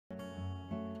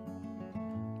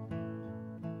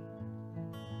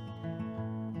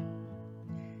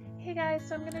Hey guys,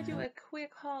 so I'm going to do a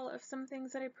quick haul of some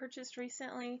things that I purchased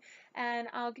recently, and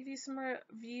I'll give you some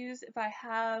reviews if I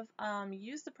have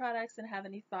used the products and have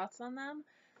any thoughts on them.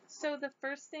 So the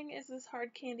first thing is this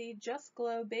Hard Candy Just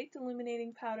Glow Baked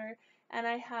Illuminating Powder, and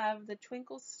I have the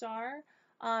Twinkle Star.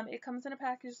 It comes in a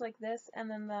package like this,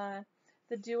 and then the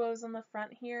duos on the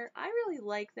front here. I really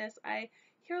like this. I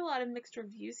hear a lot of mixed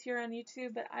reviews here on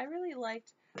YouTube, but I really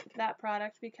liked that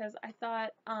product because I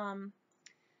thought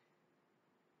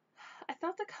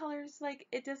the colors, like,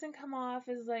 it doesn't come off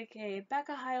as like a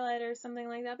Becca highlighter or something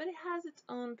like that, but it has its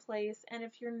own place, and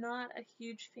if you're not a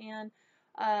huge fan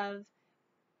of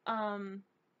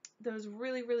those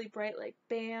really, really bright, like,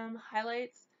 bam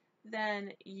highlights,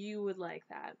 then you would like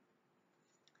that.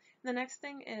 The next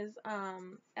thing is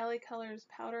LA Colors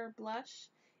Powder Blush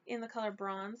in the color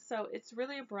Bronze. So it's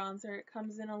really a bronzer. It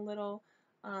comes in a little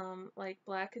like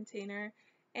black container,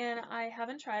 and I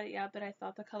haven't tried it yet, but I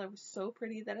thought the color was so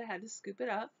pretty that I had to scoop it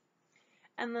up.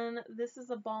 And then this is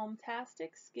a Balmtastic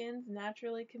Skins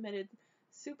Naturally Committed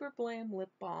Super Blam Lip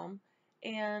Balm,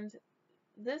 and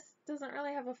this doesn't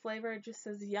really have a flavor. It just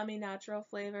says yummy natural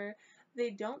flavor.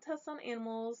 They don't test on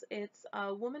animals. It's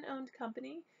a woman-owned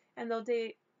company, and they'll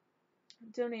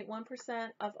donate 1%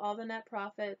 of all the net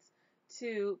profits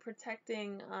to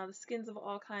protecting the skins of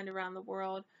all kind around the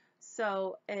world.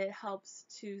 So it helps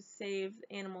to save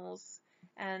animals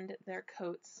and their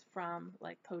coats from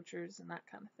like poachers and that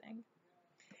kind of thing.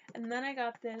 And then I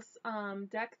got this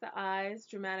Deck the Eyes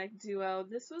Dramatic Duo.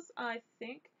 This was, I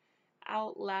think,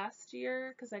 out last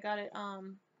year because I got it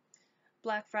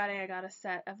Black Friday. I got a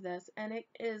set of this, and it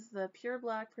is the Pure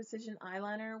Black Precision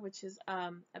Eyeliner, which is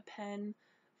a pen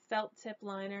felt tip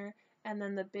liner, and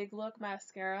then the Big Look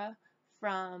mascara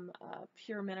from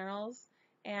Pure Minerals.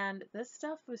 And this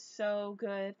stuff was so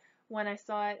good when I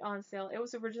saw it on sale. It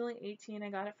was originally $18. I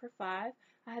got it for $5.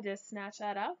 I had to snatch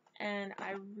that up, and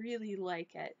I really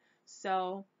like it.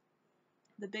 So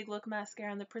the Big Look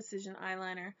mascara and the Precision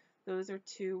eyeliner, those are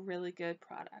two really good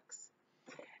products.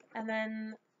 And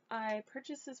then I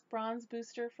purchased this bronze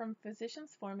booster from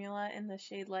Physicians Formula in the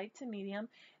shade light to medium.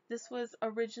 This was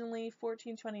originally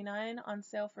 $14.29 on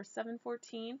sale for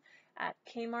 $7.14 at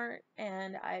Kmart,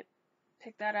 and I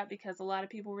picked that up because a lot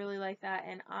of people really like that,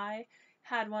 and I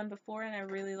had one before and I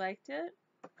really liked it.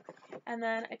 And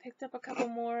then I picked up a couple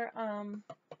more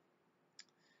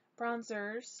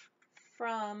bronzers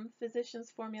from Physicians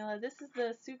Formula. This is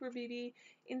the Super BB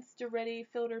Insta Ready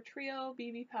Filter Trio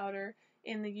BB Powder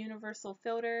in the Universal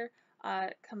Filter.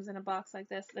 It comes in a box like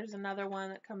this. There's another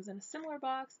one that comes in a similar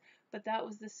box, but that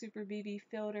was the Super BB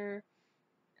Filter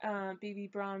BB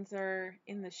Bronzer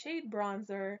in the shade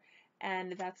Bronzer,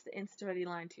 and that's the Insta Ready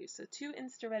line too. So two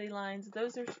Insta Ready lines.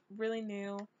 Those are really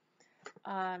new,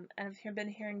 and I've been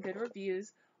hearing good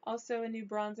reviews. Also, a new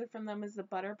bronzer from them is the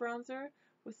Butter Bronzer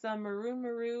with the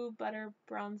Maru Butter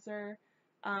Bronzer.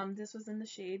 This was in the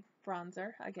shade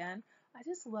Bronzer again. I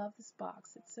just love this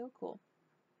box. It's so cool.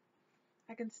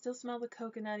 I can still smell the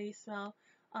coconutty smell,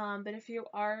 but if you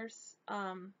are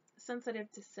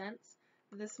sensitive to scents,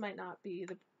 this might not be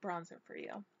the bronzer for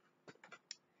you.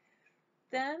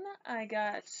 Then I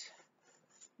got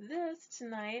this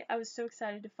tonight. I was so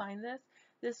excited to find this.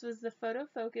 This was the Photo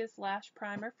Focus Lash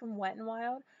Primer from Wet n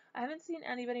Wild. I haven't seen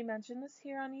anybody mention this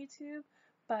here on YouTube,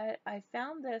 but I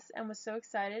found this and was so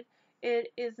excited.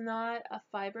 It is not a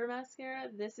fiber mascara.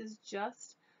 This is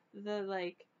just the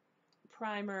like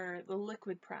primer, the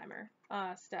liquid primer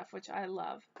stuff, which I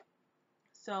love.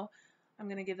 So I'm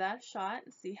going to give that a shot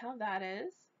and see how that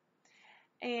is.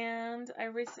 And I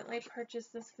recently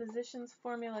purchased this Physicians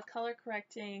Formula color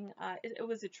correcting. It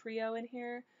was a trio in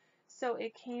here. So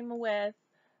it came with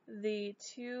the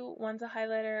one's a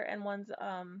highlighter and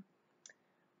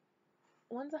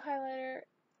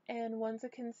one's a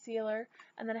concealer,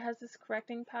 and then it has this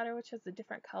correcting powder which has the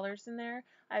different colors in there.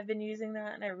 I've been using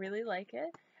that and I really like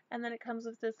it. And then it comes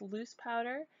with this loose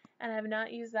powder, and I have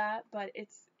not used that, but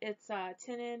it's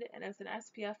tinted and it's an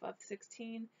SPF of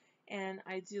 16, and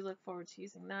I do look forward to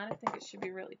using that. I think it should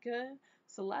be really good.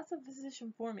 So lots of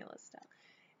Physician Formula stuff.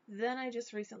 Then I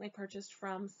just recently purchased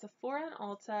from Sephora and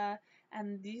Ulta,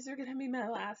 and these are going to be my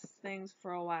last things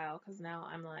for a while because now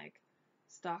I'm like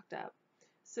stocked up.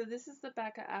 So this is the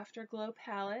Becca Afterglow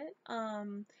palette.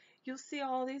 You'll see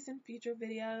all these in future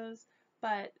videos,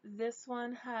 but this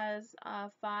one has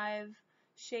 5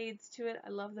 shades to it. I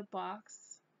love the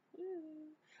box.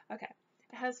 Woo. Okay,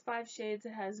 it has 5 shades.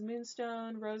 It has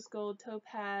Moonstone, Rose Gold,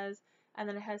 Topaz, and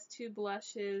then it has 2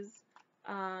 blushes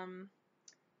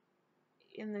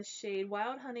in the shade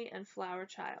Wild Honey and Flower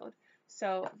Child.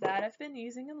 So that I've been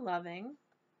using and loving.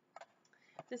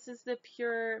 This is the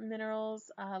Pure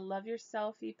Minerals Love Your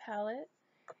Selfie palette.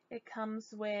 It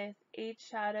comes with 8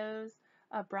 shadows,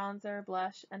 a bronzer,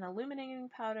 blush, an illuminating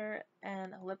powder,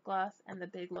 and a lip gloss, and the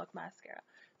Big Look mascara.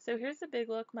 So here's the Big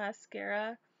Look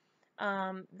mascara.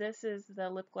 This is the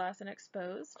lip gloss and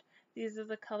exposed. These are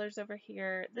the colors over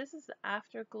here. This is the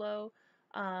Afterglow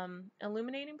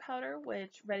illuminating powder,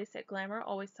 which Ready Set Glamour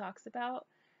always talks about,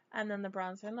 and then the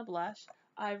bronzer and the blush.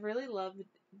 I really love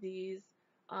these.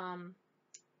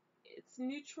 It's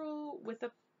neutral with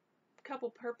a couple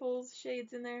purples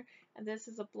shades in there, and this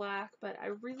is a black, but I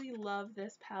really love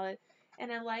this palette,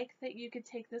 and I like that you could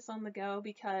take this on the go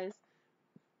because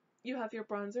you have your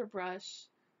bronzer brush,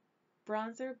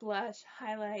 bronzer, blush,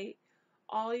 highlight,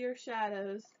 all your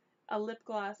shadows, a lip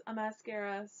gloss, a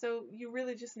mascara, so you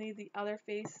really just need the other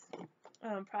face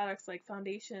products like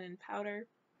foundation and powder,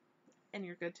 and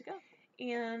you're good to go.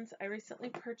 And I recently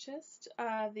purchased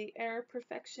the Air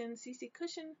Perfection CC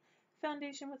Cushion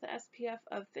Foundation with an SPF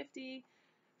of 50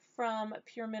 from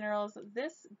Pure Minerals.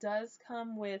 This does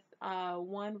come with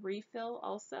one refill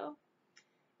also,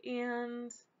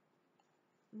 and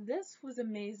this was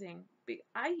amazing.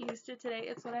 I used it today.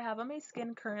 It's what I have on my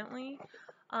skin currently.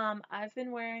 I've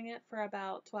been wearing it for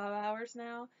about 12 hours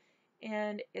now,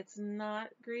 and it's not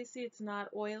greasy, it's not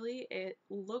oily, it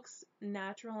looks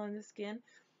natural on the skin.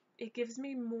 It gives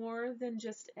me more than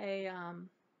just a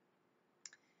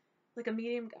like a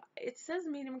medium, it says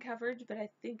medium coverage, but I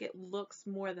think it looks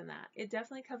more than that. It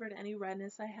definitely covered any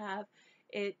redness I have.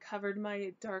 It covered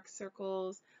my dark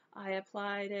circles. I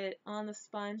applied it on the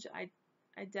sponge. I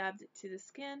dabbed it to the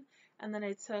skin, and then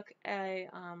I took a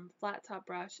flat top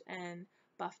brush and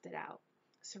buffed it out.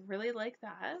 So really like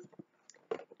that.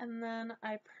 And then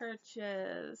I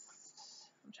purchased,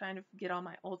 I'm trying to get all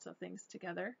my Ulta things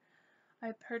together.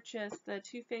 I purchased the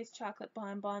Too Faced Chocolate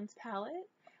Bonbons palette.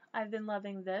 I've been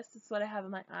loving this. It's what I have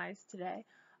in my eyes today.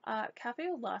 Cafe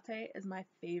Au Latte is my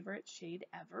favorite shade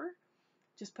ever.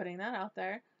 Just putting that out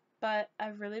there. But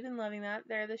I've really been loving that.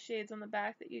 They're the shades on the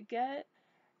back that you get.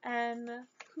 And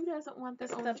who doesn't want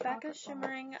this? The Becca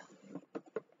Shimmering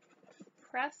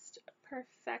Pressed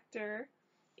Perfector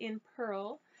in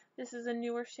Pearl. This is a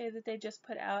newer shade that they just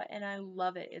put out, and I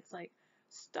love it. It's like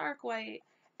stark white,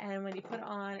 and when you put it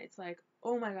on, it's like,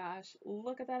 oh my gosh,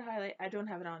 look at that highlight. I don't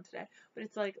have it on today, but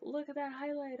it's like, look at that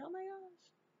highlight. Oh my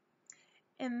gosh.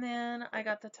 And then I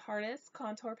got the Tarteist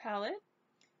Contour Palette.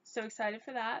 So excited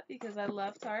for that because I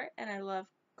love Tarte and I love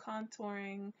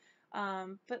contouring,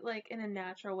 but like in a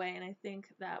natural way. And I think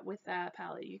that with that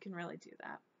palette, you can really do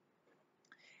that.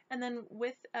 And then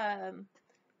with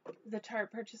the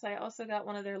Tarte purchase, I also got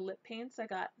one of their lip paints. I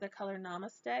got the color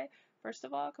Namaste. First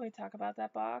of all, can we talk about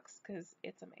that box? Because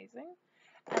it's amazing.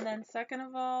 And then second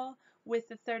of all, with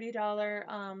the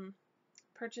 $30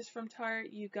 purchase from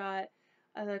Tarte, you got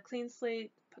the Clean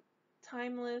Slate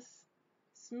Timeless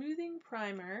Smoothing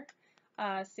Primer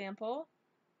sample.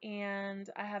 And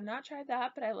I have not tried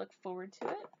that, but I look forward to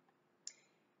it.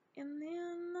 And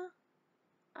then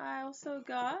I also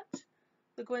got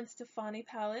the Gwen Stefani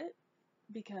palette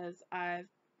because I've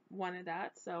wanted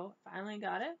that, so finally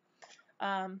got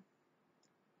it.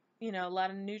 You know, a lot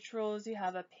of neutrals. You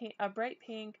have a bright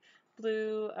pink,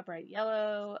 blue, a bright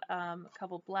yellow, a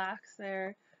couple blacks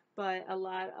there, but a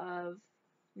lot of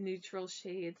neutral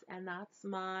shades, and that's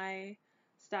my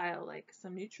style, like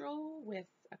some neutral with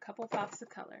a couple pops of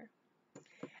color.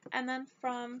 And then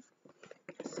from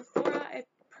Sephora, I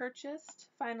purchased,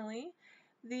 finally,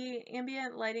 the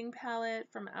Ambient Lighting Palette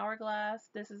from Hourglass.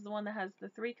 This is the one that has the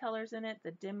 3 colors in it,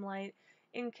 the dim light,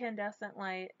 incandescent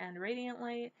light, and radiant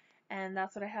light. And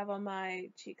that's what I have on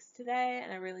my cheeks today,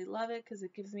 and I really love it because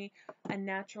it gives me a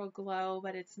natural glow,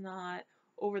 but it's not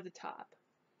over the top.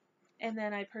 And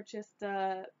then I purchased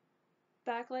the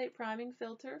Backlight Priming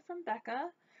Filter from Becca.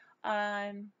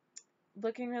 I'm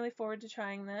looking really forward to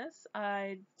trying this.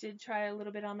 I did try a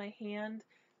little bit on my hand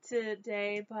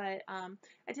today, but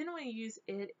I didn't want to use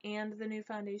it and the new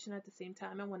foundation at the same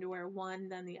time. I wanted to wear one,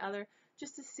 then the other,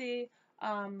 just to see,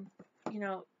 you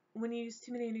know, when you use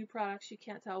too many new products, you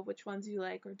can't tell which ones you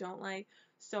like or don't like.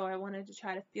 So I wanted to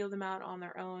try to feel them out on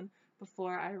their own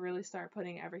before I really start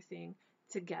putting everything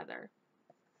together.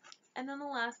 And then the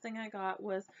last thing I got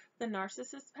was the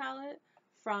Narcissus palette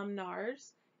from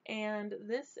NARS. And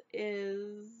this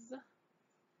is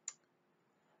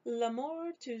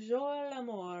L'amour, toujours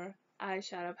l'amour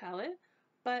eyeshadow palette.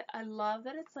 But I love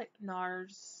that it's like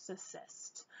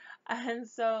narcissist. And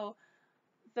so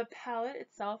the palette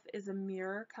itself is a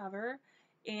mirror cover.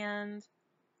 And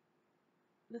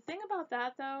the thing about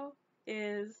that though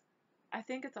is I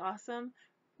think it's awesome.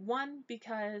 One,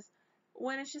 because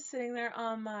when it's just sitting there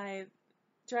on my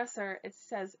dresser, it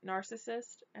says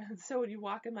narcissist, and so when you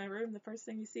walk in my room, the first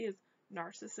thing you see is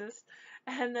narcissist.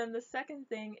 And then the second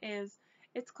thing is,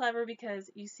 it's clever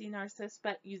because you see narcissist,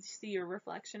 but you see your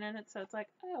reflection in it, so it's like,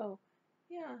 oh,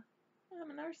 yeah, I'm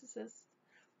a narcissist.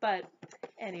 But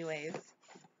anyways,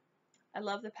 I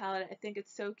love the palette. I think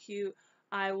it's so cute.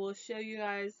 I will show you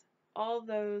guys all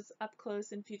those up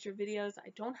close in future videos.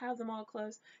 I don't have them all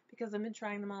close because I've been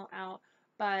trying them all out.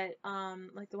 But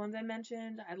like the ones I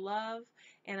mentioned, I love,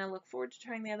 and I look forward to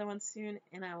trying the other ones soon,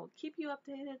 and I will keep you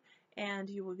updated, and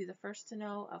you will be the first to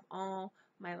know of all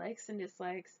my likes and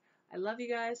dislikes. I love you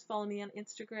guys. Follow me on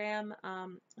Instagram,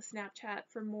 Snapchat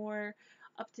for more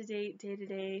up-to-date,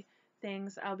 day-to-day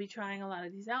things. I'll be trying a lot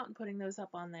of these out and putting those up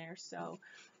on there. So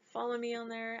follow me on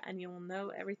there and you will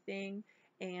know everything.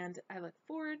 And I look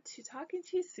forward to talking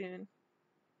to you soon.